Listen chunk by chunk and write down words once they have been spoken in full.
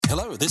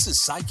Hello, this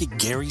is Psychic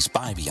Gary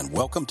Spivey, and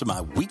welcome to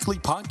my weekly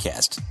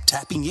podcast,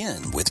 Tapping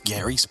In with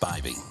Gary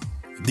Spivey.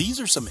 These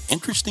are some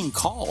interesting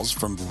calls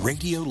from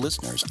radio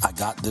listeners I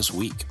got this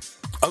week.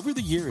 Over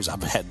the years,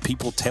 I've had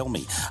people tell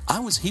me,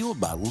 I was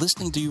healed by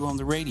listening to you on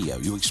the radio.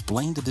 You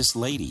explained to this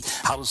lady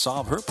how to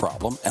solve her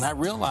problem, and I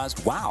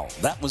realized, wow,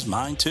 that was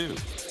mine too.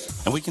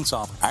 And we can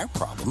solve our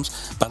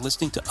problems by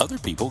listening to other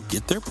people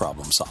get their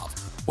problem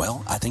solved.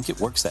 Well, I think it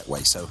works that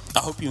way, so I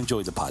hope you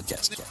enjoy the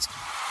podcast.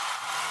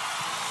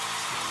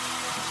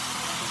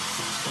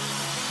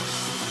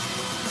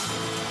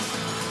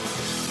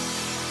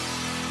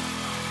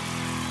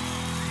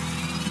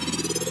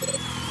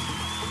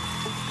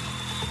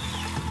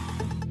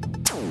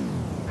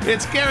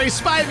 It's Gary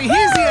Spivey.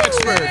 He's the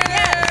expert.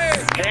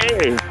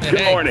 Hey,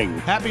 good morning.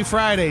 Happy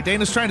Friday.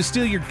 Dana's trying to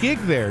steal your gig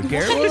there,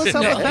 Gary. What's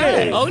up with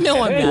that? Oh,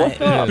 no, I'm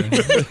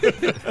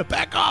not.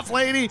 Back off,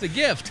 lady. It's a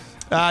gift.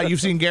 You've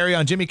seen Gary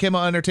on Jimmy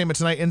Kimmel Entertainment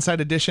Tonight,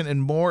 Inside Edition,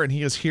 and more, and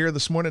he is here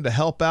this morning to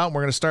help out.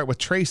 We're going to start with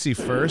Tracy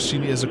first. She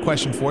has a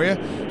question for you.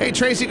 Hey,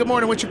 Tracy, good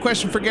morning. What's your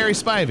question for Gary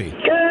Spivey?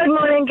 Good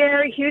morning,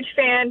 Gary. Huge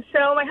fan.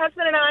 So my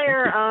husband and I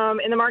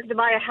are in the market to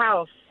buy a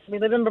house. We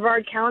live in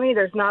Brevard County.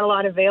 There's not a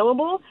lot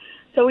available.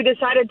 So we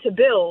decided to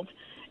build,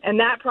 and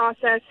that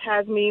process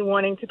has me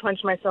wanting to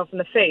punch myself in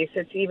the face.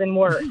 It's even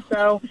worse.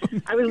 So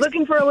I was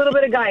looking for a little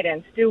bit of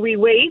guidance. Do we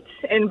wait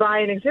and buy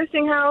an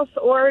existing house,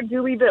 or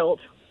do we build?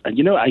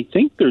 I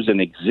think there's an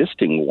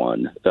existing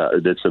one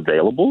that's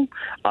available,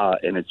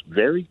 and it's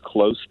very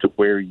close to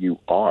where you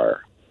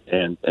are.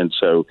 And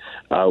so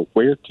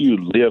where do you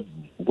live?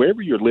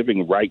 Wherever you're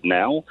living right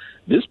now,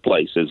 this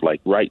place is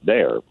like right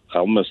there.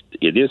 Almost,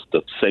 it is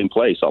the same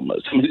place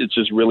almost. I mean, it's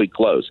just really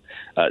close.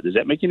 Does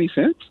that make any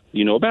sense?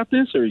 You know about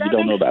this, or you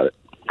don't know about it?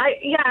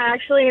 Yeah,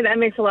 actually, that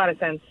makes a lot of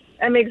sense.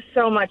 That makes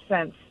so much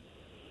sense.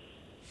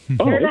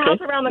 There's a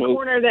house around the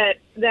corner that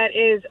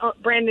is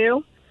brand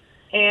new,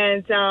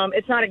 and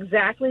it's not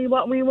exactly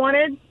what we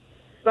wanted,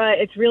 but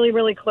it's really,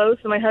 really close.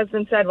 And my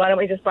husband said, why don't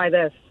we just buy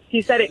this?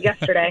 He said it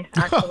yesterday,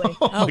 actually.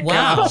 Oh,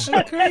 wow.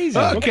 Crazy.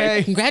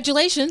 Okay.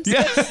 Congratulations.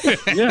 Yeah.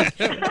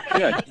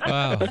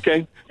 Wow.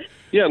 Okay.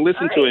 Yeah,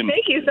 listen to him.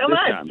 Thank you so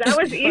much. time. That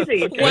was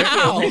easy.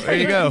 Wow. There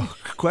you go.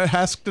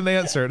 Asked and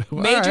answered. All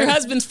Made your right.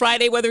 husband's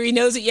Friday whether he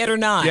knows it yet or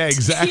not. Yeah,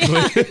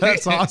 exactly.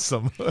 That's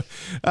awesome.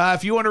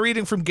 If you want a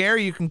reading from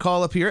Gary, you can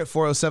call up here at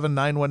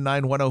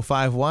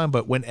 407-919-1051.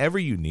 But whenever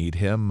you need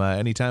him,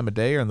 any time of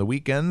day or on the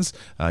weekends,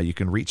 you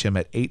can reach him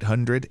at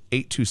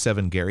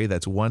 800-827-GARY.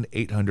 That's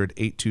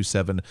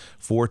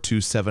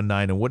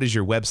 1-800-827-4279. And what is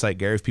your website,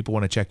 Gary, if people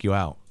want to check you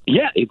out?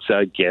 Yeah, it's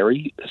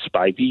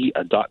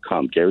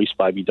GarySpivey.com,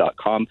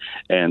 GarySpivey.com,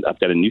 and I've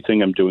got a new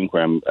thing I'm doing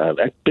where I'm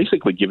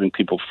basically giving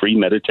people free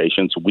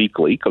meditations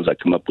weekly, because I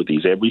come up with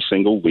these every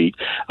single week,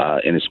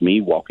 and it's me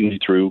walking you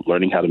through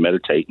learning how to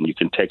meditate, and you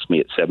can text me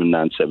at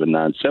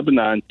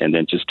 797979, and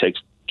then just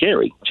text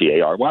Gary, Gary,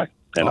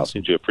 and I'll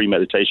send you a free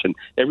meditation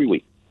every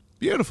week.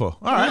 Beautiful.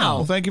 All right. Wow.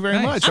 Well, thank you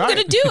very much. I'm All going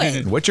right. to do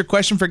it. What's your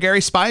question for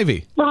Gary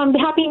Spivey?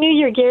 Happy New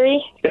Year,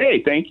 Gary.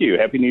 Hey, thank you.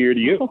 Happy New Year to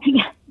you.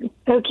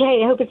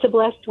 Okay, I hope it's a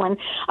blessed one.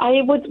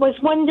 I was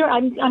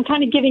wondering, I'm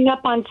kind of giving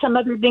up on some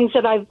other things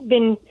that I've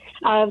been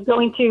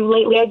going to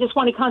lately. I just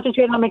want to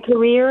concentrate on my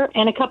career.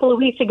 And a couple of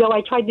weeks ago,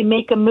 I tried to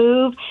make a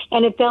move,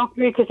 and it fell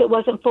through because it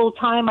wasn't full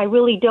time. I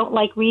really don't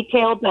like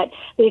retail, but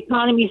the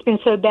economy's been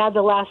so bad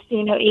the last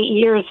 8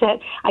 years that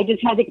I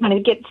just had to kind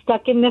of get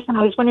stuck in this. And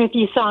I was wondering if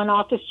you saw an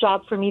office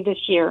job for me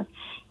this year.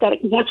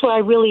 That's where I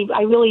really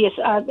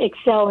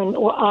excel in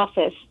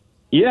office.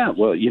 Yeah,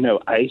 well,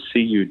 I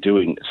see you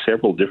doing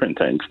several different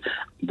things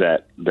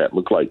that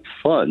look like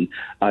fun.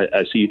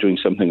 I see you doing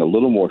something a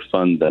little more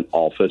fun than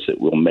office.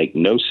 It will make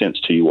no sense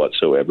to you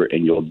whatsoever,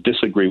 and you'll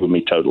disagree with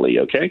me totally,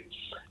 okay?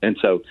 And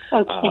so,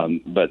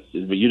 but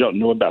you don't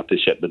know about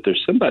this yet, but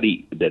there's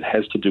somebody that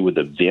has to do with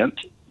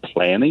event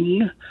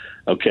planning,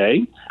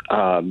 okay?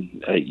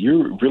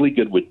 You're really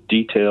good with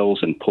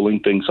details and pulling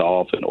things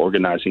off and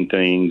organizing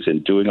things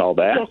and doing all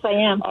that. Yes, I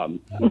am.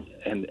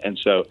 And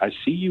so I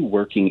see you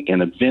working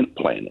in event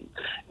planning,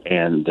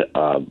 and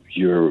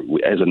you're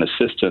as an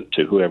assistant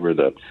to whoever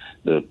the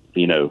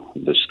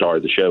star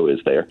of the show is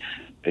there.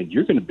 And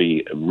you're going to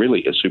be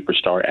really a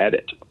superstar at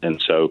it.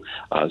 And so,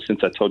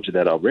 since I told you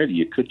that already,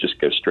 you could just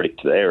go straight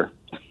to there.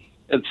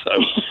 And so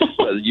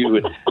you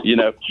would,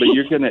 but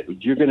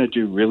you're gonna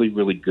do really,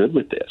 really good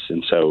with this.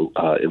 And so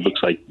it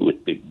looks like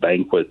with big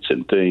banquets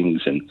and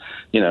things, and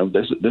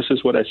this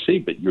is what I see.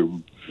 But you're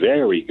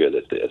very good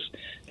at this.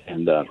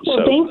 And thank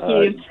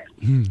you.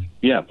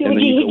 Yeah. Do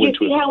you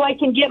see how I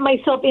can get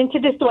myself into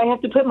this? Do I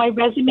have to put my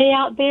resume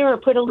out there, or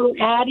put a little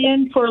ad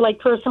in for like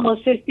personal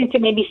assistant to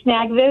maybe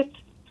snag this?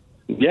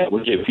 Yeah,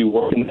 well, if you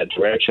work in that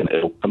direction,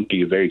 it'll come to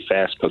you very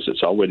fast because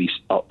it's already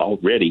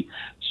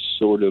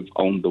sort of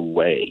on the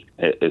way,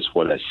 is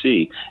what I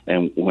see.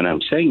 And when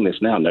I'm saying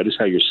this now, notice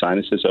how your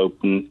sinuses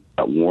open,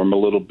 warm a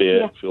little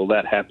bit. Yeah. Feel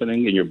that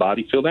happening in your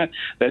body. Feel that?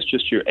 That's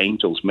just your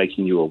angels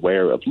making you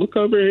aware of, look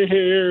over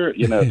here,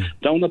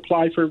 don't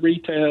apply for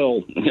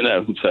retail,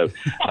 So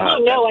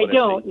no, I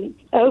don't.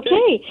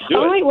 Okay.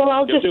 All right. Well,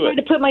 I'll just try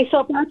to put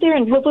myself out there,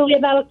 and hopefully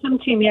that'll come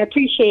to me. I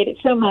appreciate it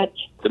so much.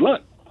 Good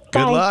luck.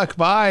 Good luck.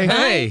 Bye.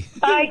 Hey.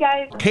 Bye,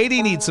 guys.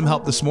 Katie needs some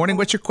help this morning.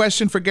 What's your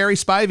question for Gary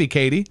Spivey,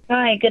 Katie?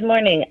 Hi, good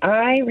morning.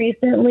 I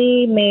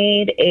recently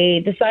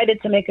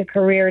decided to make a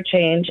career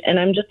change, and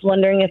I'm just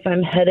wondering if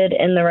I'm headed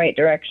in the right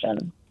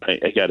direction.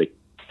 I got a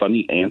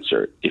funny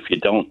answer. If you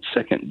don't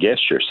second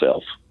guess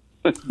yourself.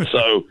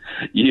 So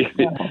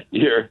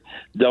you're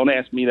don't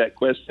ask me that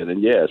question.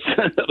 And yes,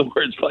 in other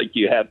words, like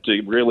you have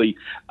to really,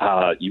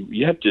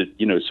 you have to,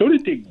 sort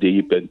of dig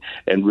deep and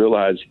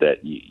realize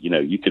that,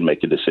 you can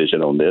make a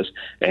decision on this.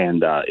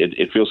 And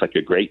it feels like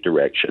a great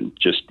direction.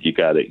 Just you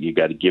got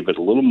to give it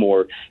a little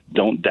more.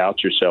 Don't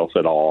doubt yourself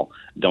at all.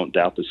 Don't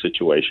doubt the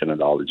situation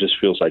at all. It just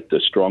feels like the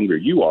stronger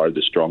you are,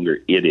 the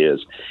stronger it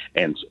is.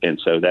 And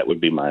so that would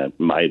be my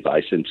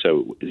advice. And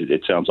so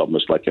it sounds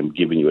almost like I'm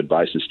giving you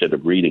advice instead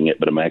of reading it,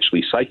 but I'm actually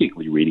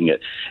psychically reading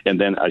it.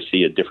 And then I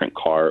see a different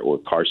car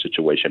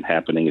situation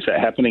happening. Is that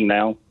happening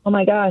now? Oh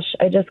my gosh,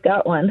 I just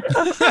got one.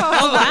 Oh,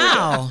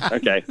 wow.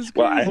 Okay.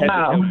 Well, I had to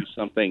tell you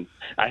something.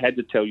 I had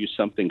to tell you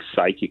something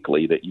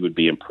psychically that you would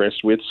be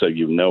impressed with, so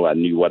I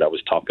knew what I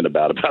was talking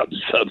about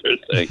this other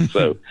thing.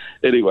 So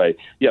anyway,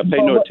 yeah,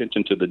 pay no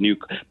attention to the new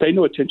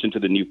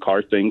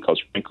car thing, because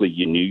frankly,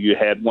 you knew you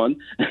had one.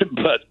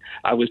 But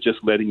I was just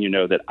letting you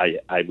know that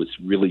I was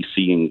really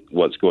seeing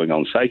what's going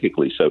on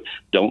psychically. So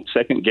don't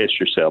second guess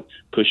yourself.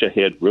 Push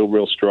ahead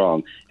real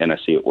strong, and I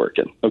see it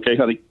working. Okay,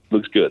 honey?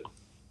 Looks good.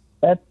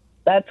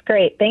 That's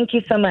great. Thank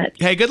you so much.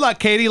 Hey, good luck,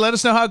 Katie. Let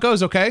us know how it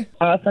goes, okay?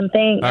 Awesome.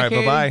 Thanks. All right,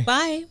 bye-bye.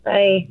 Bye.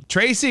 Bye.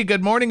 Tracy,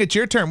 good morning. It's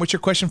your turn. What's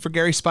your question for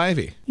Gary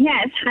Spivey?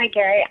 Yes. Hi,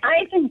 Gary.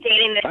 I've been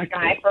dating this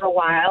guy for a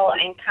while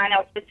and kind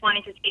of just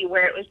wanted to see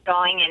where it was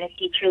going and if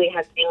he truly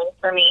has feelings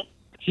for me.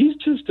 He's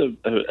just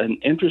an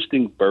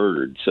interesting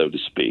bird, so to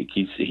speak.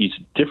 He's a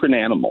different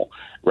animal,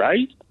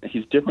 right?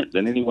 He's different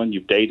than anyone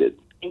you've dated.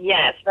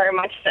 Yes, very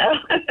much so.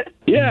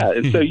 Yeah,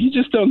 and so you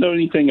just don't know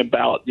anything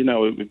about, it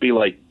would be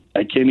like,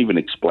 I can't even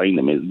explain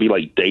him. It'd be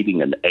like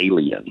dating an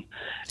alien.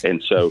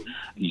 And so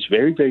he's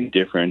very, very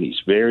different.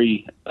 He's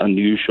very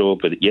unusual,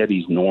 but yet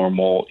he's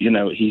normal.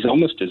 He's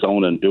almost his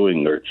own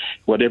undoing, or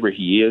whatever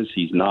he is,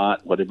 he's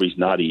not. Whatever he's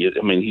not, he is.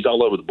 I mean, he's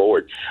all over the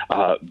board.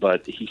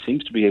 But he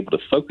seems to be able to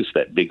focus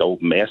that big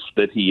old mess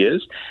that he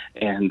is,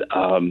 and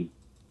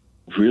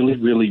really,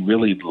 really,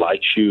 really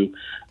likes you.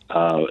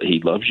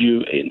 He loves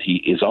you, and he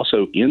is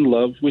also in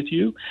love with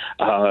you.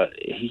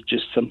 He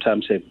just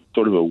sometimes has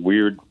sort of a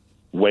weird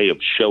way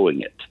of showing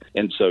it,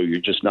 and so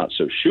you're just not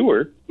so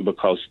sure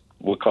because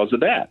of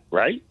that,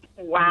 right?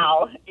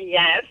 Wow.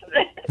 Yes.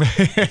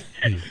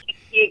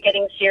 You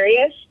getting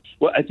serious?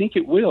 Well, I think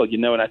it will,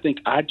 and I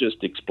think I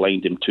just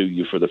explained him to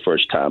you for the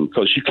first time,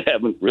 because you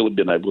haven't really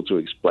been able to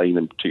explain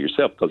him to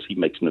yourself, because he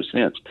makes no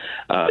sense,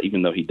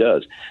 even though he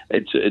does.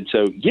 And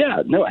so,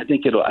 I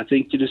think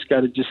you just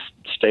got to just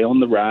stay on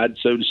the ride,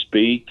 so to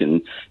speak,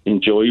 and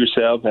enjoy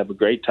yourself, have a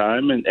great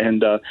time.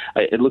 And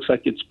it looks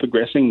like it's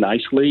progressing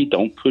nicely.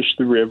 Don't push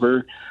the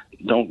river.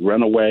 Don't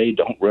run away.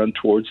 Don't run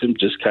towards him.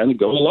 Just kind of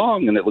go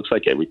along, and it looks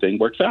like everything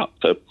works out.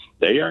 So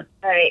there you are.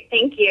 All right.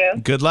 Thank you.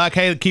 Good luck.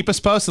 Hey, keep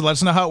us posted. Let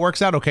us know how it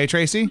works out, okay,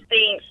 Tracy?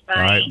 Thanks. Bye.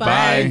 All right,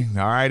 bye.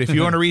 All right, if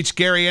you want to reach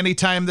Gary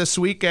anytime this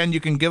weekend,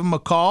 you can give him a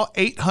call,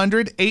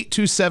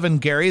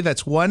 800-827-GARY.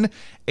 That's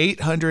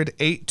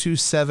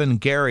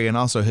 1-800-827-GARY. And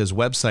also his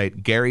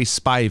website, Gary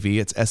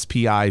Spivey. It's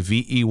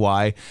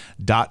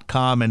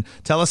SPIVEY.com. And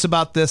tell us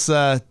about this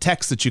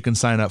text that you can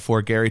sign up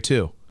for, Gary,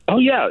 too. Oh,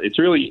 yeah. It's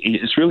really,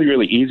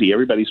 really easy.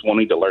 Everybody's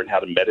wanting to learn how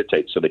to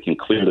meditate so they can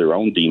clear their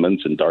own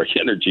demons and dark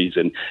energies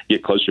and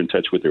get closer in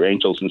touch with their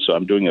angels. And so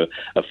I'm doing a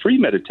free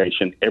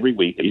meditation every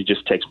week. You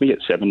just text me at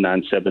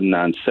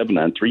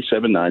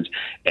 797-979-379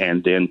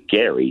 and then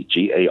Gary,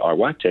 Gary,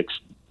 text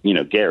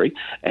Gary,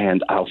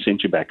 and I'll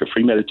send you back a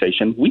free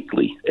meditation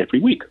weekly every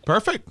week.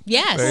 Perfect.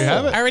 Yes. There you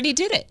have it. I already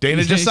did it.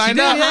 Dana just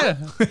signed up. Yeah.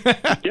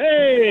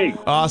 Yay!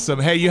 Awesome.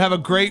 Hey, you have a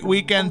great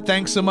weekend.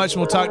 Thanks so much,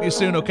 and we'll talk to you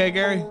soon. Okay,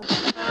 Gary?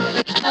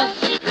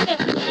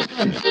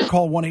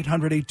 Call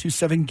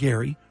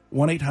 1-800-827-GARY,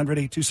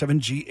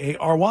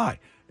 1-800-827-GARY.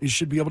 You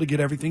should be able to get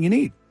everything you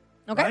need.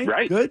 Okay.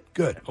 Right. Good.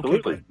 Absolutely.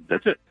 Okay, good.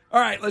 That's it. All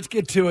right, let's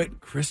get to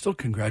it. Crystal,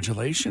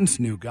 congratulations,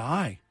 new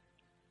guy.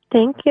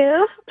 Thank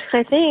you.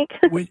 I think.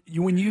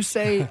 When you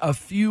say a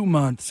few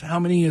months, how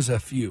many is a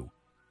few?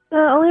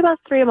 Only about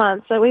 3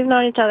 months. So we've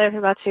known each other for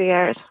about 2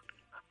 years.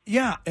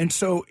 Yeah, and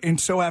so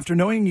after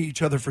knowing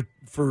each other for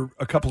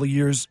a couple of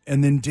years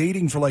and then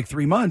dating for like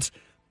 3 months,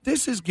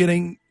 this is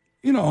getting,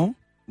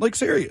 like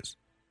serious.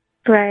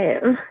 Right.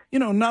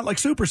 Not like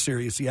super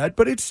serious yet,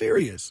 but it's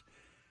serious.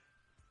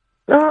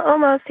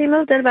 Almost. He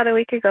moved in about a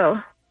week ago.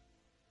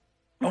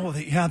 Oh,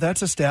 yeah,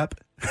 that's a step.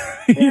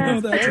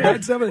 Yeah.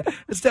 That's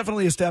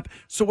definitely a step.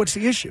 So what's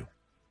the issue?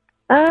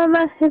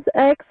 His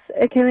ex,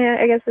 I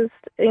guess, is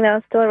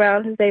still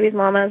around. His baby's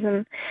mama's,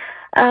 and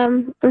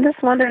I'm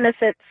just wondering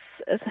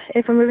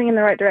if we're moving in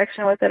the right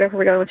direction with it, or if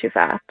we're going too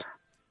fast.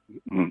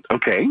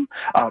 Okay.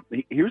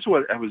 Here's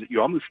what you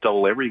almost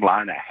stole every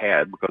line I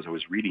had because I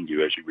was reading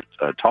you as you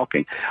were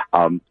talking.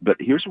 But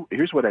here's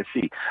what I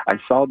see. I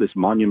saw this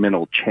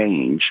monumental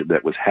change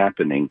that was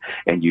happening,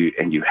 and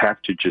you have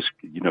to just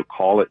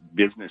call it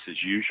business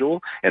as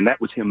usual. And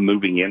that was him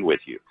moving in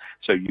with you.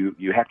 So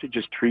you have to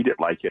just treat it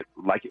like it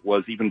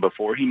was even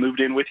before he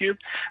moved in with you.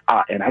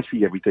 And I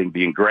see everything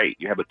being great.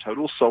 You have a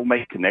total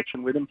soulmate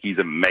connection with him. He's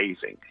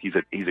amazing. He's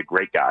a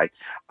great guy.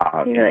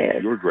 He really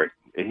is. You're great.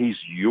 He's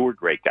your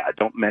great guy.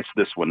 Don't mess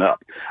this one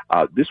up.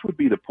 This would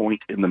be the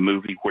point in the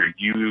movie where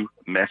you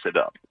mess it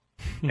up.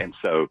 And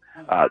so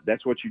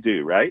that's what you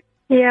do, right?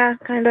 Yeah,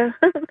 kind of.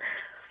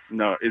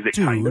 No, is it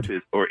kind of?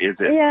 Or is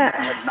it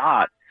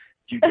not?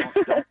 You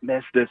don't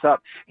mess this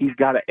up. He's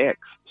got an ex.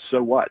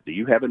 So what? Do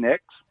you have an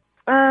ex?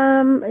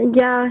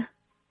 Yeah,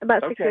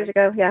 about 6 years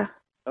ago, yeah.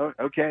 Oh,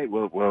 okay,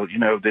 well,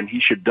 then he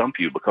should dump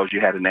you because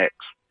you had an ex.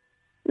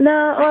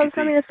 No, well,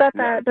 I mean, it's not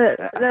that, but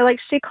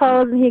she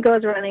calls and he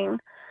goes running.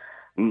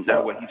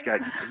 No, when he's got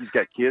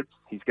kids.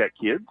 He's got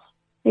kids.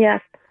 Yes,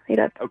 he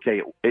does.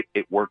 Okay,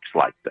 it works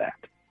like that,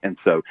 and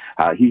so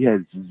he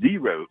has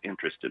zero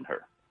interest in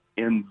her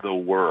in the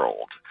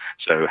world.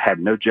 So have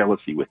no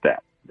jealousy with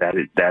that.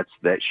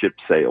 That ship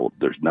sailed.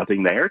 There's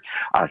nothing there.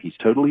 He's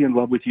totally in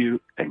love with you,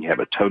 and you have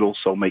a total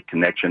soulmate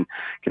connection.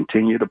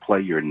 Continue to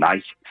play your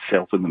nice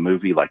self in the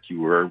movie like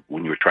you were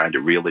when you were trying to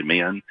reel him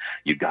in.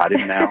 You got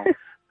him now.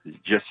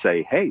 Just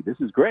say, hey, this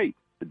is great.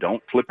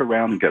 Don't flip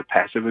around and go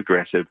passive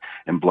aggressive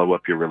and blow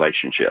up your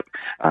relationship,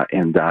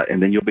 and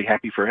then you'll be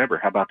happy forever.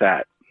 How about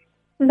that?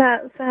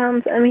 That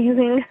sounds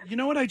amazing. You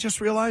know what I just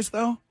realized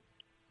though?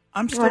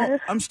 I'm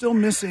still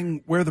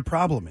missing where the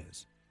problem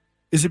is.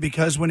 Is it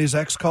because when his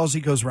ex calls, he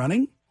goes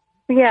running?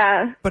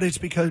 Yeah. But it's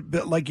because,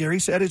 like Gary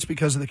said, it's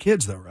because of the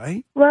kids, though,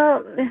 right?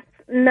 Well,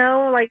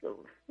 no. Like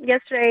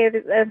yesterday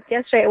it had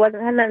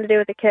nothing to do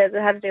with the kids.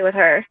 It had to do with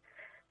her.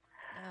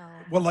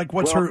 Well, like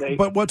what's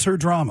her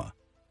drama?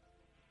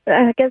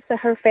 I guess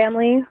her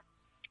family.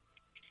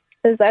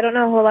 Because I don't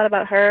know a whole lot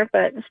about her,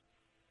 but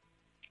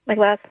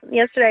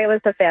yesterday it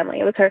was the family.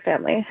 It was her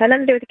family. It had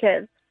nothing to do with the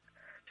kids.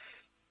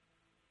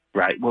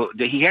 Right. Well,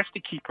 he has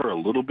to keep her a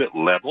little bit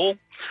level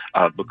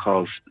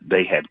because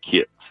they had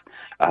kids.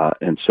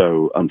 And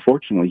so,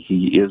 unfortunately,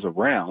 he is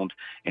around,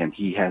 and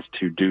he has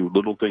to do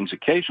little things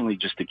occasionally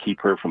just to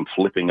keep her from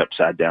flipping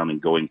upside down and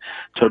going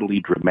totally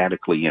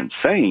dramatically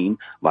insane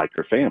like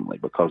her family,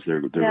 because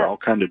they're all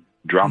kind of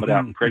dramaed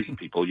out and crazy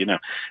people,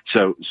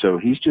 So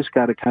he's just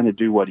got to kind of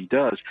do what he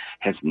does.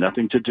 Has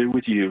nothing to do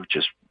with you,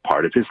 just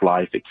part of his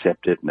life.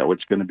 Accept it. Know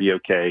it's going to be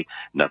okay.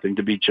 Nothing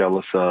to be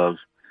jealous of.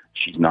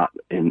 She's not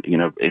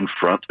in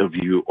front of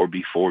you or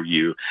before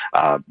you,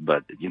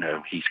 but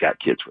he's got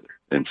kids with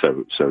her, and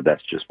so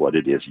that's just what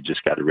it is. You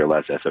just got to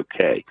realize that's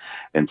okay,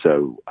 and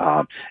so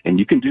and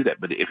you can do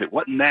that. But if it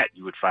wasn't that,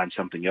 you would find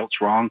something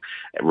else wrong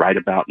right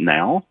about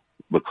now,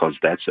 because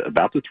that's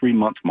about the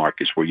 3-month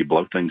mark is where you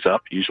blow things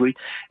up usually,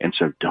 and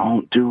so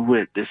don't do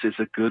it. This is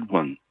a good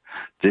one.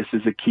 This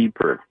is a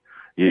keeper.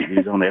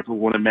 You don't ever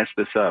want to mess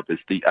this up.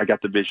 I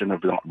got the vision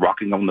of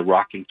rocking on the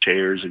rocking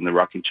chairs and the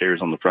rocking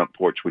chairs on the front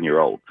porch when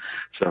you're old.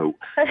 So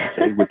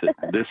stay with it.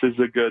 This is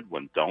a good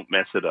one. Don't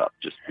mess it up.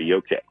 Just be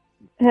okay.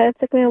 It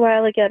took me a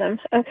while to get him.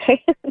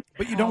 Okay.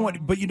 But you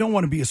don't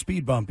want to be a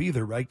speed bump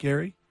either, right,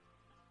 Gary?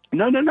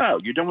 No.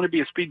 You don't want to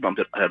be a speed bump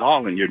at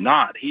all, and you're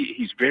not.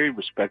 He's very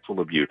respectful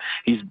of you.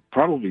 He's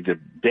probably the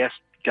best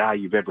guy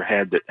you've ever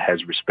had that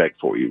has respect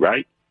for you,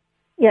 right?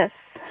 Yes.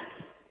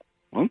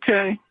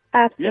 Okay.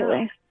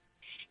 Absolutely.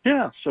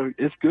 Yeah, so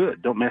it's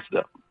good. Don't mess it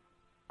up.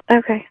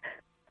 Okay.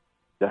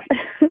 Good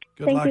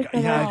Thank luck. you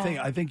so much.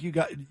 I think you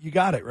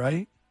got it,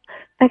 right?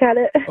 I got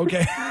it.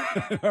 Okay.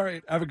 All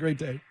right. Have a great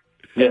day.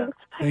 Yeah.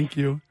 Thank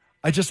you.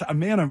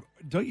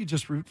 Don't you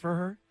just root for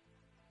her?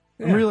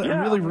 Yeah. I'm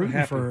really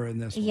rooting for her in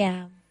this one.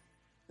 Yeah.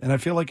 And I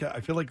feel like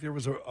there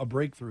was a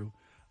breakthrough.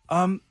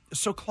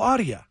 So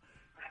Claudia.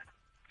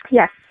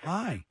 Yes.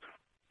 Hi.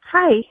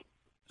 Hi.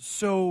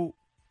 So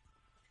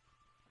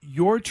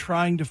you're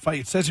trying to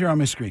fight. It says here on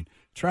my screen.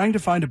 Trying to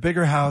find a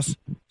bigger house,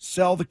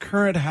 sell the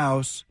current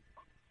house.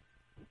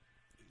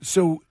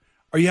 So,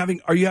 are you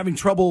having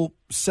trouble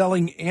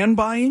selling and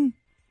buying?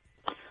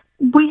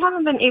 We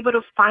haven't been able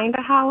to find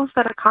a house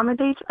that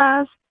accommodates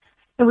us,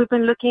 and we've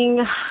been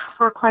looking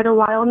for quite a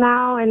while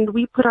now. And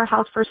we put our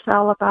house for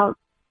sale about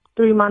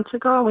 3 months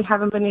ago, and we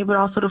haven't been able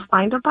also to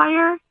find a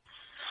buyer.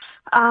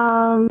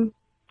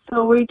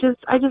 So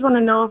I just want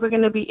to know if we're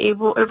going to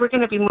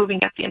be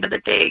moving at the end of the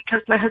day,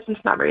 because my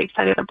husband's not very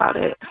excited about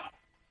it.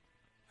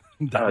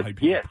 That might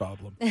be a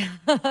problem.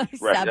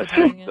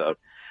 Right.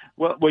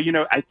 Well,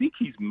 I think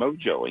he's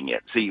mojoing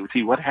it.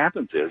 See, what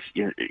happens is,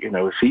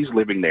 if he's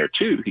living there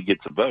too, he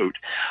gets a vote,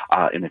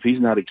 and if he's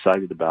not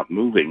excited about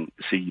moving,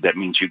 see, that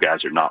means you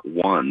guys are not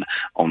one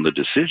on the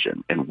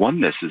decision. And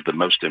oneness is the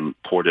most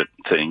important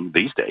thing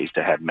these days,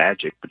 to have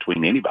magic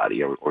between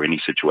anybody or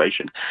any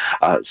situation.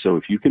 So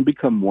if you can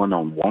become one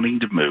on wanting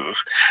to move,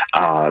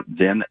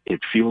 then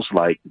it feels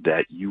like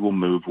that you will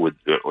move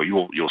or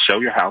you'll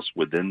sell your house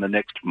within the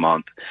next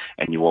month,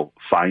 and you will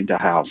find a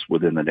house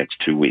within the next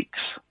 2 weeks.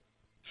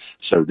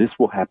 So this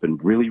will happen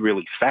really,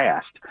 really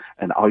fast,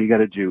 and all you got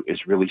to do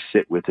is really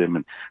sit with him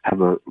and have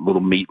a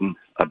little meeting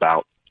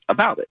about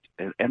it.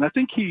 And I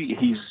think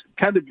he's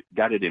kind of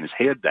got it in his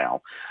head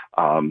now,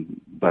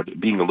 but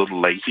being a little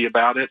lazy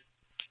about it.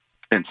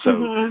 And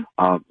so,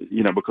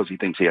 because he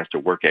thinks he has to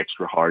work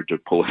extra hard to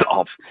pull it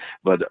off,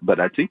 but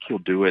I think he'll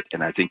do it,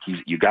 and I think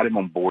you got him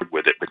on board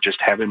with it. But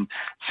just have him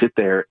sit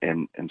there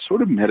and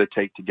sort of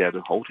meditate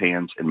together, hold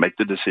hands, and make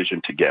the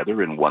decision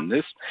together in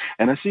oneness.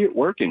 And I see it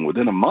working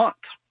within a month.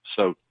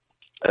 So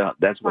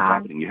that's what's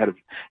happening. You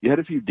had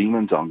a few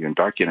demons on you and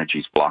dark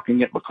energies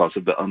blocking it because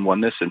of the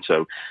unoneness. And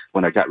so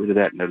when I got rid of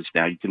that, notice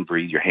now you can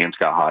breathe. Your hands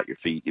got hot. Your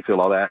feet. You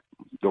feel all that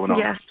going on?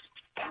 Yes.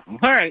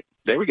 All right.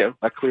 There we go.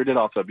 I cleared it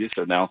off of you.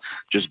 So now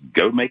just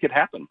go make it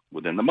happen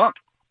within the month.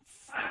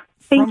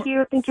 Thank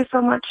you. Thank you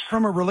so much.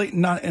 From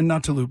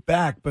not to loop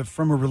back, but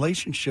from a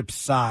relationship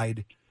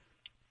side,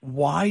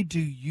 why do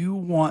you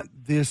want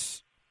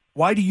this?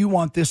 Why do you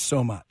want this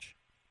so much?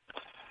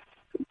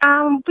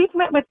 We've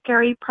met with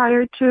Gary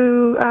prior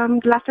to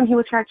the last time he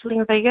was here, actually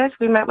in Vegas.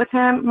 We met with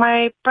him.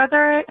 My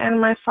brother and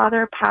my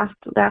father passed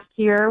last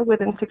year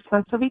within 6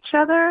 months of each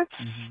other.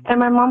 And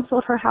my mom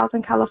sold her house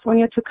in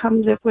California to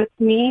come live with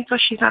me, so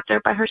she's not there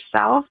by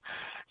herself.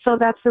 So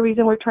that's the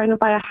reason we're trying to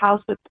buy a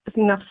house with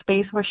enough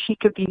space where she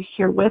could be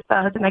here with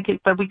us,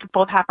 but we could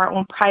both have our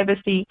own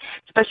privacy,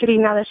 especially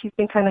now that she's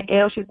been kind of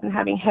ill. She's been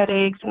having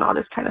headaches and all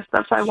this kind of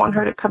stuff. So I want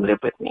her to come live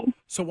with me.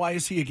 So why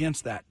is he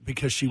against that?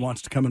 Because she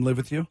wants to come and live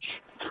with you?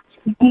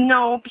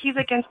 No, he's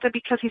against it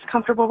because he's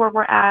comfortable where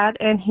we're at,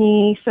 and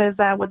he says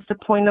that what's the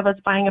point of us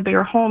buying a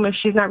bigger home if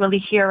she's not really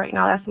here right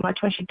now that much.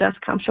 When she does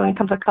come, she only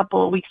comes a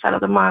couple of weeks out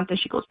of the month, and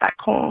she goes back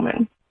home.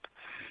 And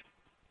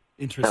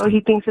interesting. So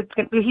he thinks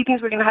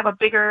we're going to have a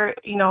bigger,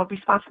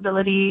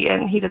 responsibility,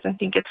 and he doesn't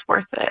think it's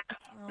worth it.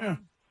 Yeah,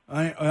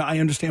 I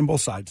understand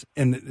both sides,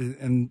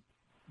 and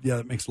yeah,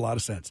 that makes a lot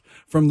of sense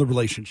from the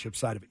relationship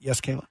side of it. Yes,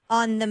 Kayla?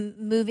 On the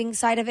moving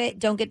side of it,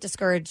 don't get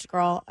discouraged,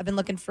 girl. I've been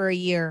looking for a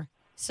year,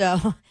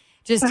 so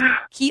just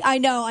keep. I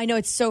know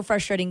it's so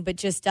frustrating, but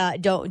just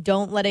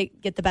don't let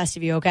it get the best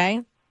of you.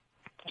 Okay?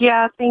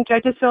 Yeah, thank you. I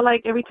just feel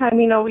like every time,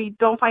 we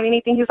don't find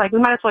anything, he's like, we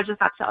might as well just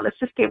not sell. Let's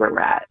just stay where we're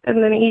at.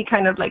 And then he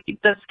kind of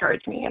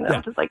discouraged me, and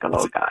I'm just like,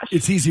 oh gosh.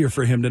 It's easier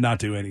for him to not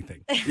do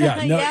anything.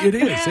 Yeah, no, it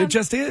is. Yeah. It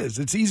just is.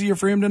 It's easier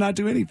for him to not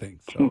do anything.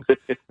 So,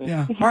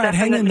 yeah. All right,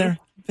 hang in there.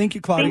 Thank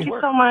you, Claudia. Thank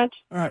you so much.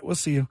 All right, we'll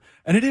see you.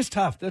 And it is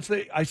tough.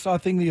 I saw a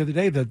thing the other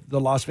day that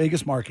the Las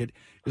Vegas market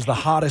is the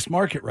hottest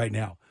market right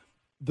now.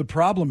 The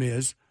problem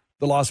is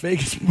the Las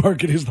Vegas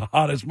market is the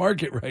hottest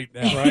market right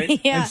now, right?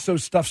 Yeah. And so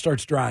stuff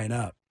starts drying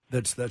up.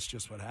 That's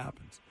just what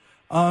happens.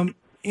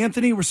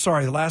 Anthony, we're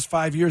sorry. The last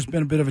 5 years have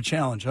been a bit of a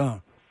challenge, huh?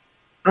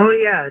 Oh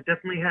yeah, it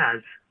definitely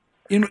has.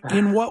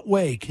 In what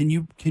way? Can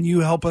you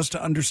help us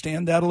to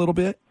understand that a little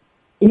bit?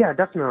 Yeah,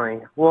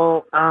 definitely.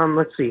 Well,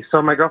 let's see.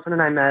 So my girlfriend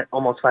and I met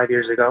almost 5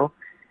 years ago,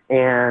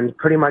 and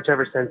pretty much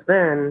ever since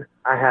then,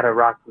 I had a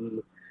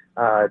rocky.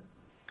 I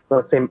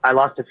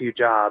lost a few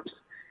jobs,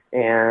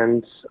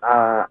 and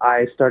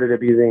I started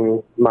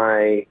abusing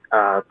my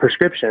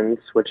prescriptions,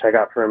 which I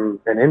got from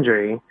an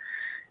injury.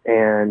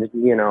 And,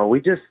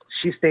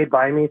 she stayed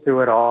by me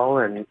through it all.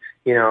 And,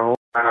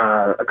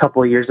 a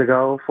couple of years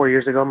ago, 4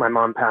 years ago, my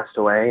mom passed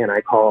away, and I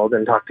called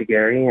and talked to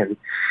Gary, and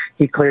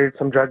he cleared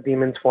some drug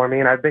demons for me,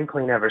 and I've been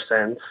clean ever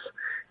since.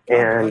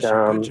 And,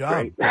 good job.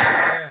 Great.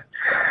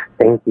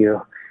 Thank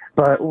you.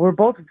 But we're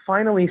both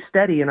finally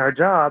steady in our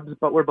jobs,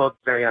 but we're both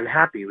very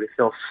unhappy. We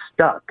feel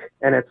stuck.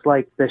 And it's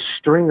like this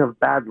string of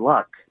bad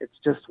luck. It's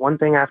just one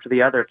thing after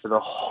the other for the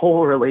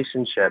whole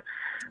relationship.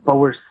 But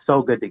we're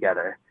so good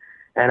together.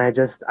 And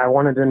I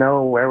wanted to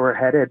know where we're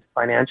headed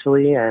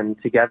financially and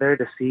together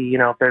to see,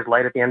 if there's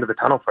light at the end of the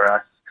tunnel for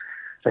us.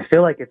 I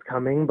feel like it's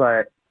coming,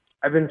 but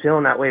I've been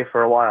feeling that way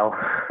for a while.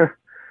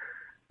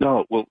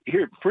 No, well,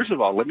 here, first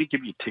of all, let me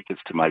give you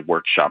tickets to my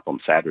workshop on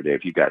Saturday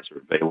if you guys are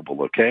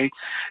available, okay?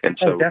 And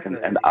so,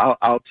 and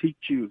I'll teach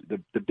you,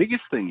 the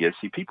biggest thing is,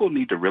 people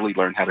need to really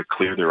learn how to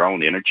clear their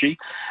own energy.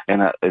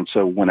 And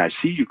so when I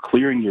see you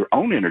clearing your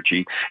own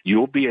energy,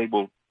 you'll be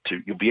able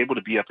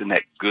to be up in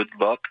that good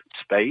luck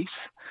space.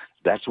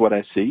 That's what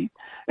I see.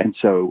 And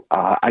so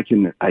I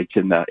can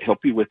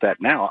help you with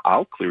that now.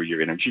 I'll clear your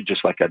energy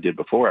just like I did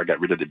before. I got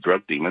rid of the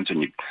drug demons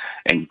and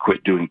you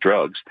quit doing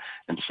drugs.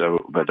 And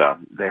so, but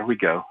there we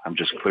go. I'm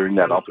just clearing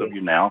that off of you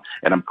now,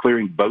 and I'm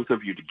clearing both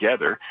of you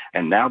together.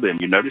 And now then,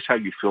 you notice how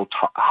you feel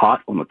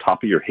hot on the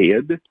top of your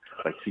head?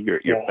 I see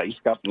your face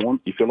got warm.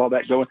 You feel all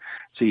that going?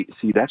 See,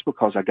 that's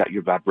because I got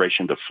your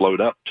vibration to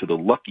float up to the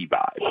lucky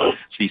vibe.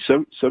 See,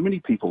 so many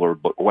people are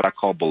what I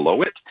call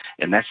below it,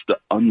 and that's the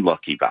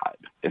unlucky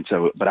vibe. And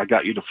so, but I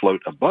got you to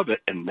float above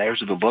it, and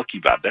there's the lucky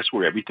vibe. That's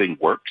where everything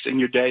works in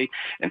your day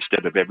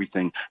instead of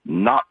everything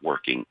not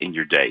working in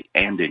your day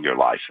and in your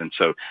life. And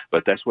so,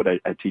 but that's what I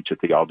teach at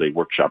the all-day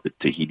workshop at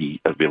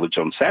Tahiti Village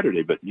on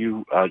Saturday. But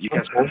you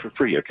guys go for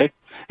free, okay?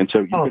 And so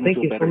you're going to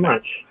feel better. Thank you so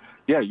much.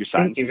 Yeah, your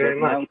sinus. Thank you very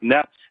much.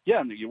 Now,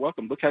 yeah, you're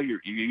welcome. Look how you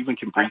even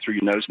can breathe through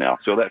your nose now.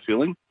 Feel that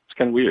feeling? It's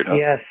kind of weird, huh?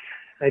 Yes,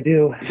 I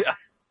do. Yeah.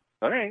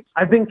 All right.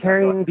 I've been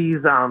carrying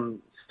these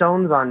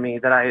stones on me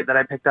that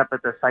I picked up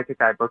at the Psychic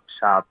Guy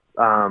bookshop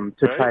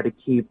to try to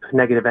keep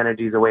negative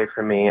energies away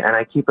from me, and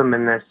I keep them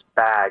in this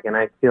bag, and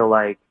I feel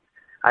like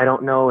I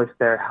don't know if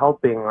they're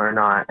helping or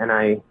not, and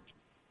I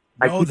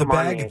keep the them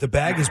on me.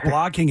 bag is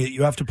blocking it.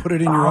 You have to put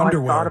it in your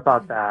underwear. I thought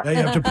about that. Yeah, you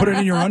have to put it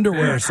in your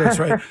underwear. So that's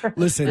right.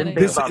 Listen,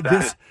 this,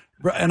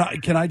 and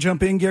can I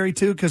jump in, Gary,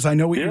 too? Because I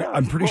know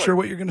I'm pretty sure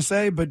what you're going to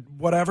say, but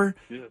whatever,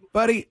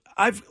 buddy.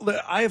 I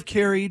have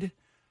carried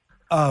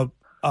a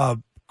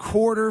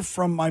quarter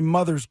from my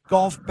mother's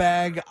golf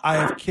bag. I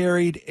have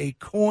carried a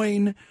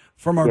coin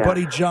from our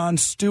buddy John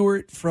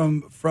Stewart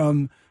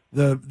from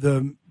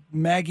the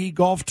Maggie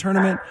golf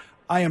tournament.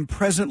 I am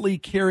presently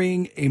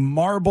carrying a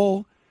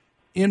marble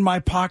in my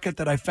pocket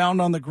that I found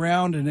on the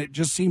ground, and it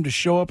just seemed to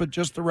show up at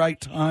just the right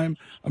time.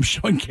 I'm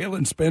showing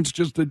Kayla Spence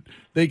just that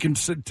they can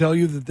tell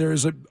you that there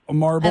is a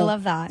marble. I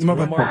love that.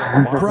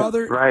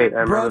 Brother, right,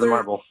 I remember the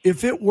marble.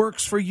 If it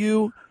works for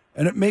you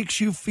and it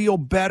makes you feel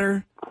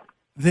better,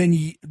 then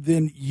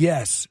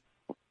yes,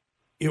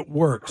 it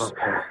works.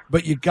 Okay.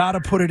 But you got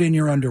to put it in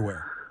your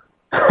underwear.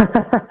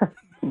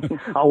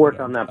 I'll work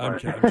on that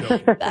part. I'm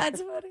joking. That's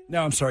funny.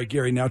 No, I'm sorry,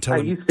 Gary. Now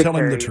tell him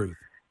the truth.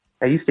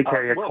 I used to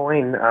carry a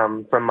coin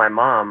from my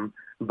mom,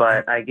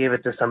 but I gave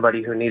it to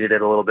somebody who needed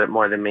it a little bit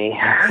more than me.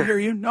 I hear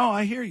you. No,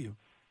 I hear you.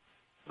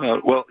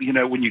 Well,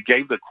 when you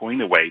gave the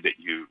coin away that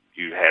you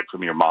had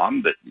from your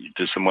mom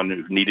to someone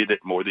who needed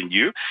it more than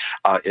you,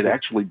 it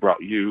actually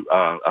brought you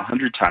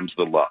 100 times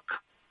the luck.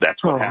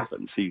 That's what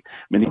happens. See,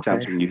 many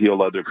times when you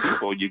heal other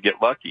people, you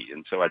get lucky.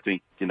 And so I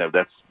think,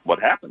 that's what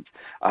happens.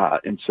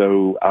 And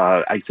so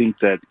I think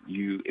that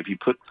if you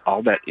put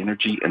all that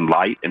energy and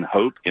light and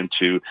hope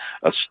into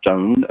a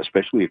stone,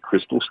 especially a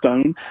crystal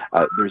stone,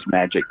 there's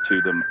magic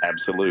to them.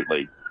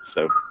 Absolutely.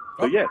 So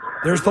yes.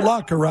 There's the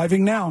luck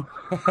arriving now.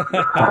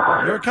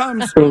 Here it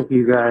comes. Thank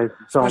you guys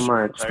so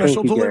much.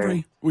 Special Thank you, delivery.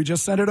 Gary. We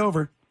just sent it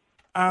over.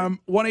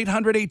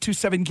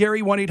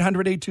 1-800-827-GARY,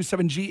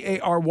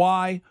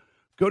 1-800-827-GARY.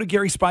 Go to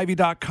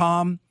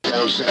GarySpivey.com.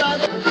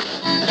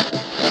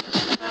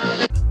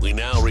 We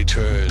now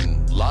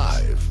return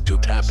live to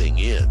Tapping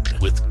In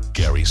with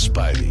Gary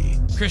Spivey.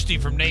 Christy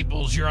from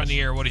Naples, you're on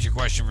the air. What is your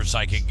question for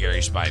Psychic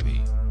Gary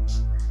Spivey?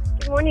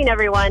 Good morning,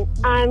 everyone.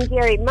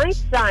 Gary, my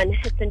son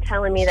has been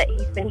telling me that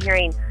he's been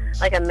hearing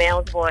like a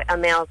male's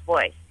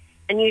voice,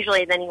 and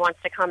usually then he wants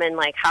to come and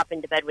like hop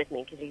into bed with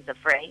me because he's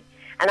afraid.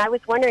 And I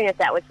was wondering if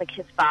that was like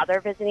his father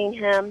visiting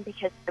him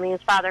because his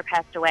father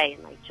passed away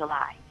in like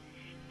July.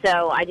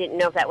 So I didn't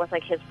know if that was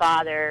like his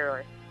father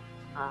or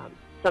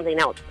something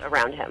else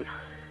around him.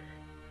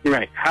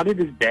 Right. How did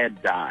his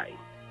dad die?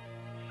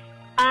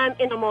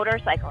 In a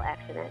motorcycle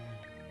accident.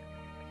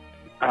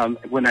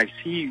 When I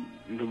see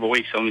the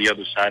voice on the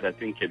other side, I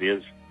think it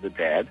is the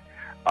dad.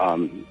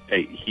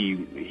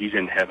 He's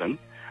in heaven.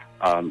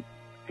 I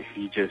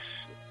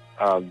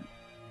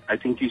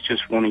think he's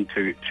just wanting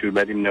to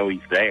let him know he's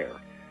there.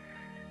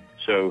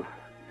 So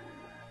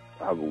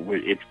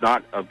it's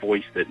not a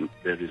voice that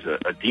is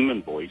a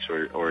demon voice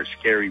or a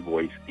scary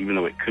voice, even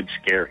though it could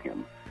scare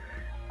him.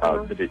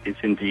 But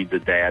it's indeed the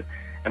dad.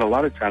 And a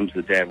lot of times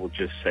the dad will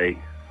just say,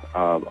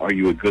 are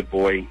you a good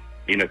boy?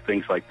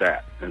 Things like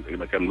that. And,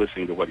 like I'm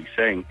listening to what he's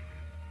saying.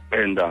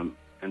 And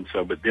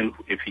so, but then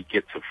if he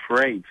gets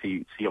afraid,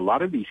 see, a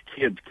lot of these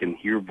kids can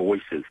hear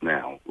voices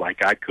now,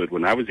 like I could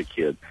when I was a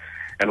kid.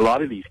 And a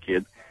lot of these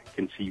kids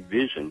can see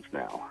visions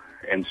now.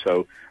 And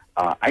so,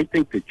 I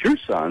think that your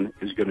son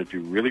is going to do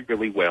really,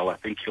 really well. I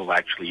think he'll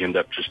actually end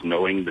up just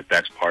knowing that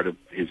that's part of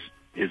his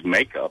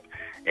makeup,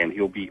 and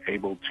he'll be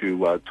able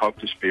to talk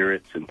to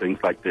spirits and things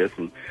like this.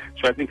 And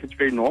so I think it's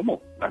very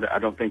normal. I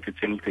don't think it's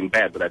anything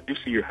bad. But I do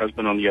see your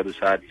husband on the other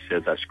side. He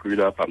says, I screwed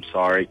up, I'm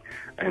sorry,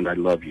 and I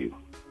love you.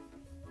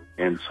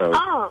 And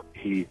so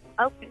he's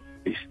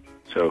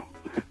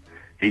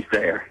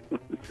there.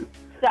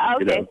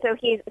 So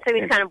he's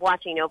kind of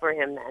watching over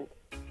him then.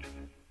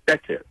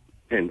 That's it.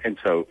 And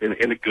so,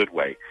 in a good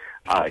way.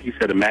 He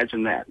said,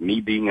 imagine that, me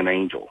being an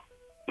angel.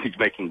 He's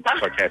making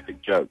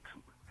sarcastic jokes.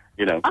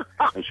 I'm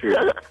sure,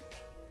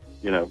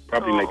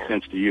 probably makes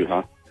sense to you,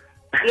 huh?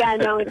 Yeah,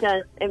 no, it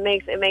does. It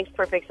makes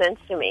perfect sense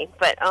to me.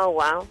 But, oh,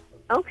 wow.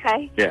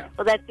 Okay. Yeah.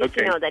 Well, that's good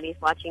to know that he's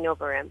watching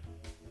over him.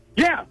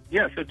 Yeah,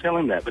 so tell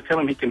him that. But tell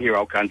him he can hear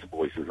all kinds of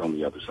voices on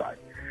the other side.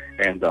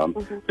 And,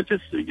 but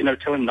just,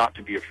 tell him not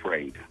to be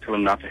afraid. Tell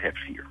him not to have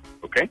fear,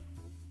 okay?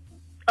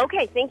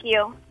 Okay, thank you.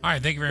 All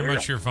right, thank you very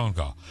much for your phone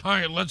call. All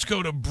right, let's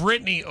go to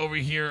Brittany over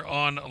here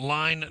on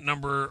line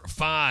number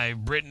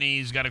 5.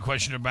 Brittany's got a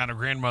question about her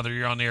grandmother.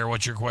 You're on the air.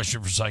 What's your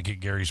question for Psychic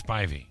Gary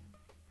Spivey?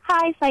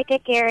 Hi,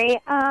 Psychic Gary.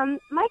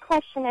 My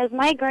question is,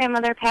 my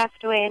grandmother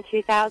passed away in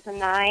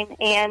 2009,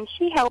 and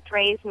she helped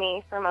raise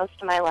me for most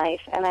of my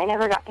life, and I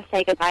never got to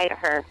say goodbye to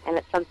her, and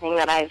it's something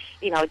that I've,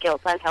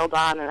 guilt I've held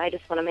on, and I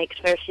just want to make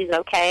sure she's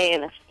okay,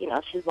 and if,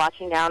 she's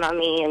watching down on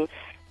me and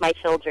my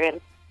children.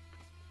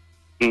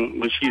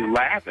 Well, she's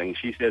laughing.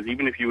 She says,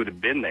 even if you would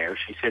have been there,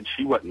 she said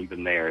she wasn't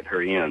even there at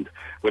her end.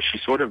 Was she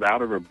sort of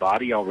out of her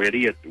body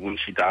already when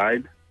she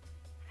died?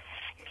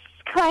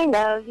 Kind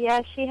of,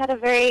 yeah. She had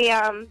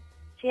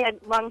she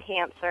had lung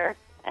cancer,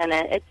 and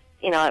it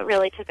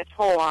really took a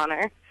toll on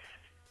her.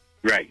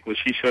 Right. Well,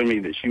 she showed me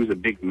that she was a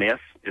big mess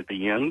at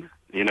the end.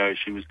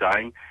 She was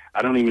dying.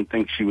 I don't even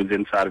think she was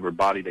inside of her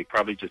body. They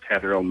probably just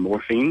had her on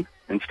morphine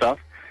and stuff.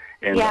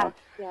 And, yeah.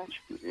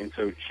 And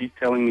so she's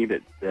telling me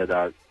that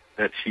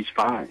she's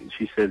fine.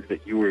 She says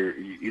that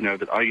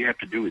that all you have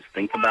to do is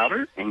think about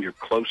her, and you're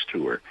close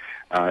to her.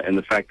 And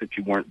the fact that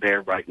you weren't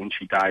there right when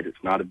she died,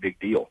 it's not a big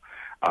deal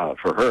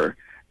for her.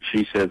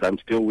 She says, I'm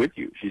still with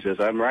you. She says,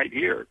 I'm right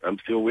here. I'm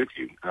still with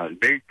you.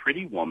 Very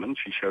pretty woman.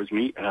 She shows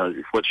me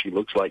what she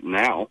looks like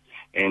now,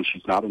 and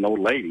she's not an old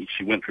lady.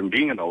 She went from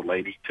being an old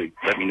lady to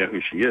let me know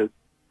who she is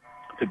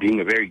to being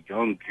a very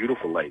young,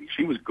 beautiful lady.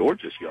 She was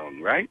gorgeous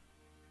young, right?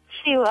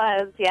 She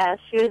was, yeah.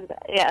 She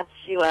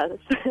was.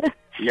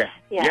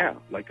 Yeah.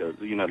 Like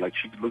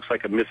she looks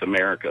like a Miss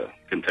America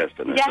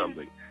contestant or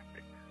something,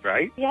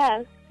 right?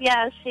 Yes,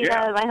 she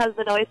does. My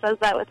husband always says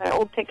that with our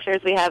old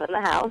pictures we have in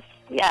the house.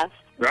 Yes.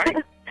 Right?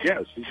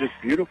 Yeah, she's just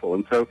beautiful.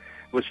 And so,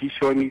 she's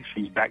showing me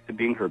she's back to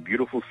being her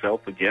beautiful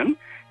self again.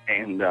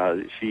 And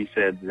she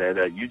said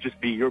that you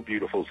just be your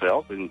beautiful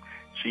self. And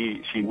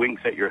she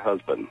winks at your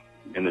husband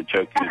in a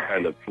joking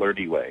kind of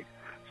flirty way.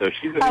 So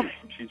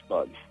she's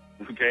fun.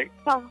 Okay?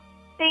 Oh,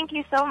 thank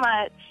you so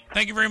much.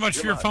 Thank you very much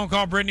for your phone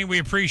call, Brittany. We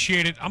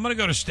appreciate it. I'm going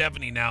to go to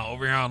Stephanie now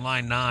over here on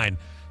line 9.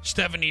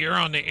 Stephanie, you're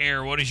on the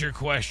air. What is your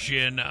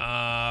question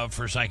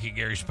for Psychic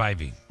Gary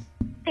Spivey?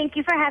 Thank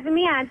you for having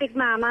me on, Big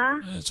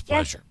Mama. It's a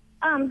pleasure.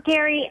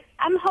 Gary,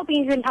 I'm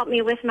hoping you can help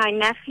me with my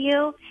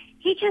nephew.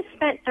 He just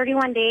spent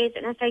 31 days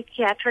in a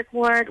psychiatric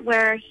ward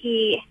where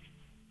he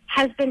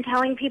has been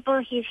telling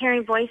people he's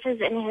hearing voices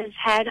in his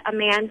head, a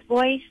man's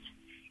voice.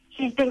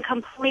 He's been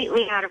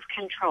completely out of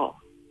control.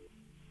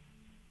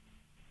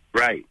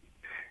 Right.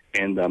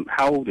 And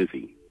how old is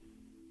he?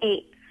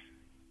 8.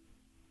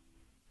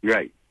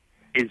 Right.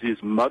 Is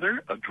his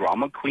mother a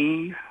drama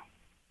queen?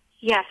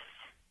 Yes.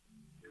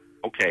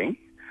 Okay.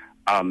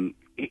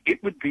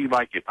 It would be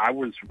like if I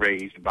was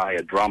raised by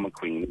a drama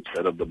queen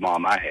instead of the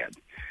mom I had.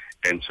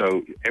 And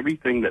so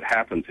everything that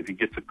happens, if he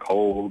gets a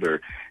cold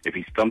or if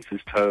he stumps his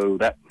toe,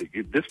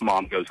 this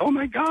mom goes, oh,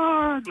 my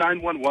God,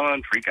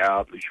 911, freak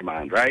out, lose your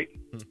mind, right?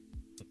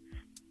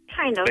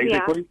 Kind of,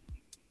 basically?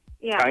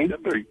 Yeah. Kind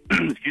of, or,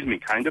 excuse me,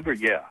 kind of, or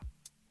yeah?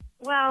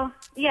 Well,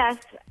 yes.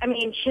 I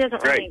mean, she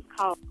doesn't really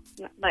call,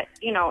 but,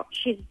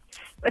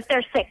 if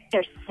they're sick,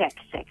 they're sick,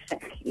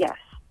 yes.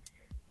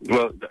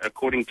 Well,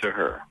 according to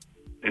her.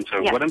 And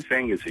so what I'm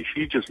saying is that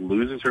she just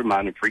loses her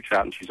mind and freaks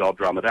out, and she's all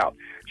dramaed out.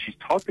 She's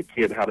taught the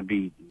kid how to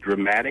be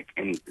dramatic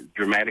and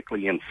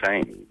dramatically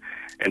insane.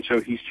 And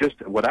so he's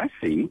just, what I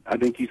see, I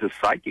think he's a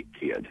psychic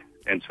kid.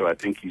 And so I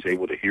think he's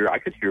able to hear. I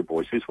could hear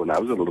voices when I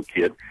was a little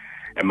kid,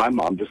 and my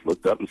mom just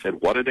looked up and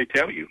said, what did they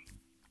tell you?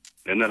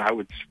 And then I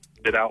would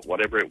spit out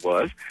whatever it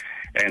was.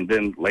 And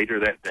then later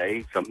that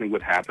day, something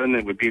would happen, and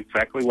it would be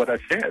exactly what I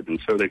said. And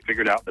so they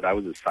figured out that I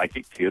was a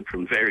psychic kid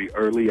from very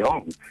early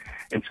on.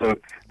 And so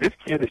this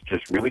kid is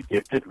just really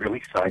gifted,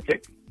 really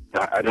psychic.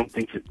 I don't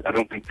think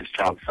this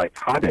child's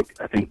psychotic.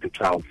 I think the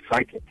child's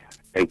psychic.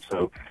 And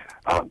so,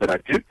 but I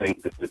do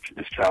think that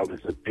this child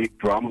is a big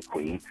drama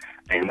queen,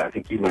 and I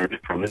think he learned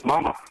it from his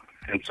mama.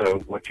 And so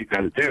what you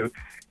got to do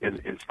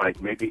is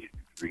like maybe,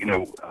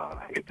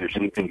 if there's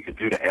anything you could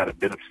do to add a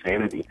bit of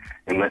sanity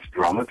and less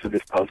drama to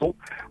this puzzle,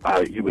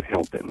 you would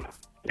help them.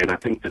 And I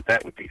think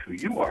that would be who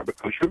you are,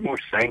 because you're more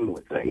sane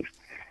with things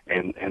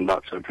and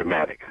not so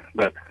dramatic.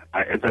 But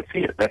as I see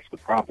it, that's the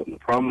problem. The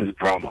problem is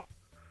drama,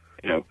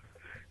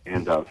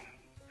 And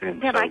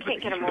yeah, but I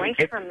can't get him away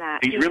from that.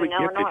 He's really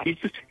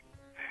gifted.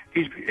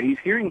 He's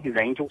hearing his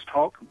angels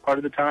talk part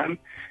of the time,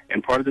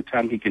 and part of the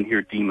time he can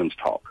hear demons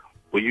talk.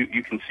 Well,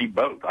 you can see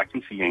both. I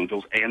can see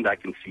angels, and I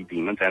can see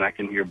demons, and I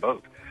can hear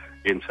both.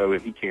 And so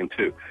he can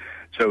too.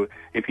 So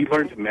if he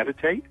learned to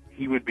meditate,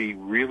 he would be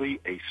really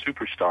a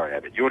superstar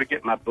at it. You ought to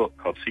get my book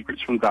called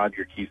Secrets from God,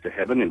 Your Keys to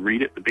Heaven, and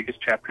read it. The biggest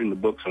chapter in the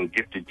book's on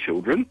gifted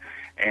children,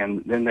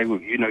 and then they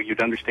would,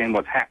 you'd understand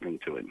what's happening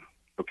to him.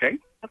 Okay?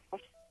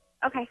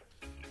 Okay.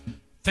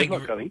 Thank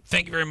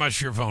you very much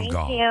for your phone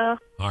call. Thank you.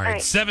 All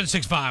right,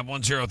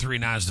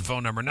 765-1039 is the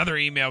phone number. Another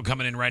email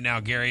coming in right now,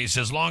 Gary. It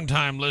says,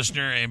 longtime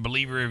listener and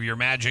believer of your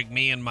magic,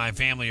 me and my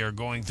family are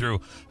going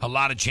through a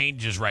lot of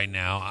changes right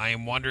now. I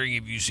am wondering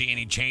if you see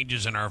any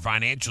changes in our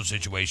financial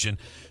situation.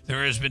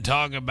 There has been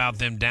talk about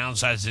them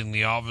downsizing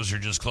the office or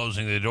just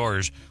closing the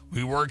doors.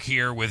 We work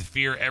here with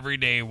fear every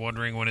day,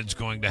 wondering when it's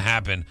going to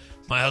happen.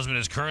 My husband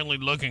is currently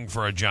looking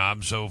for a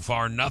job. So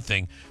far,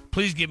 nothing.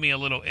 Please give me a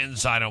little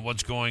insight on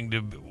what's going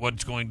to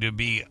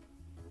be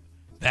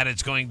that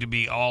it's going to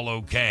be all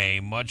okay.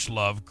 Much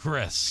love,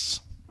 Chris.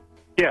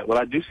 Yeah, well,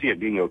 I do see it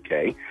being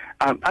okay.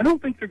 I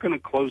don't think they're going to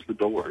close the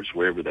doors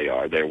wherever they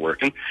are. They're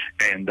working,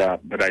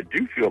 but I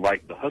do feel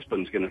like the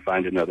husband's going to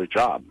find another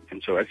job,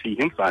 and so I see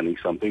him finding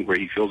something where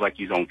he feels like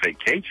he's on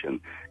vacation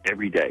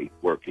every day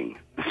working.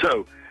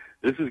 So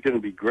this is going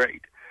to be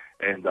great,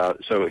 and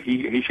so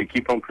he should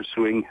keep on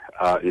pursuing.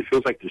 It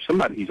feels like there's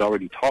somebody he's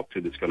already talked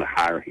to that's going to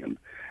hire him,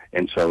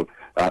 and so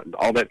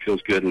all that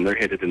feels good, and they're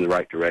headed in the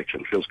right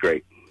direction. Feels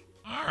great.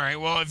 All right.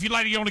 Well, if you'd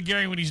like to get on to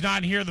Gary when he's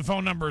not here, the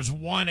phone number is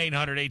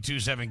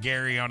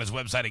 1-800-827-GARY on his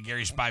website at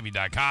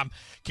GarySpivey.com.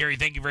 Gary,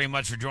 thank you very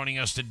much for joining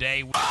us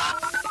today.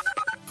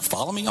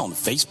 Follow me on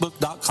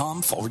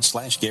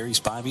Facebook.com/Gary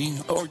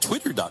Spivey or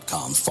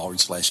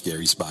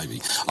Twitter.com/Gary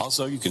Spivey.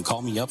 Also, you can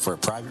call me up for a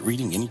private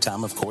reading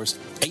anytime, of course,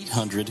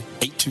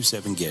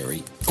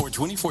 800-827-GARY. Or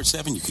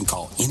 24/7, you can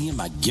call any of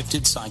my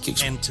gifted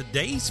psychics. And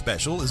today's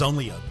special is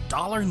only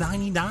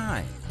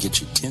 $1.99.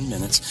 Get you 10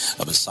 minutes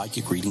of a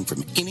psychic reading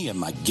from any of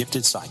my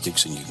gifted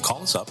psychics, and you can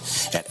call us up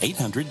at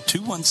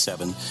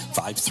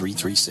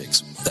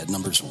 800-217-5336. That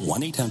number's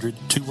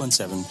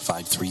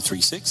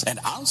 1-800-217-5336. And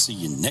I'll see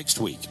you next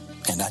week.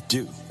 And I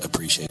do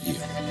appreciate you.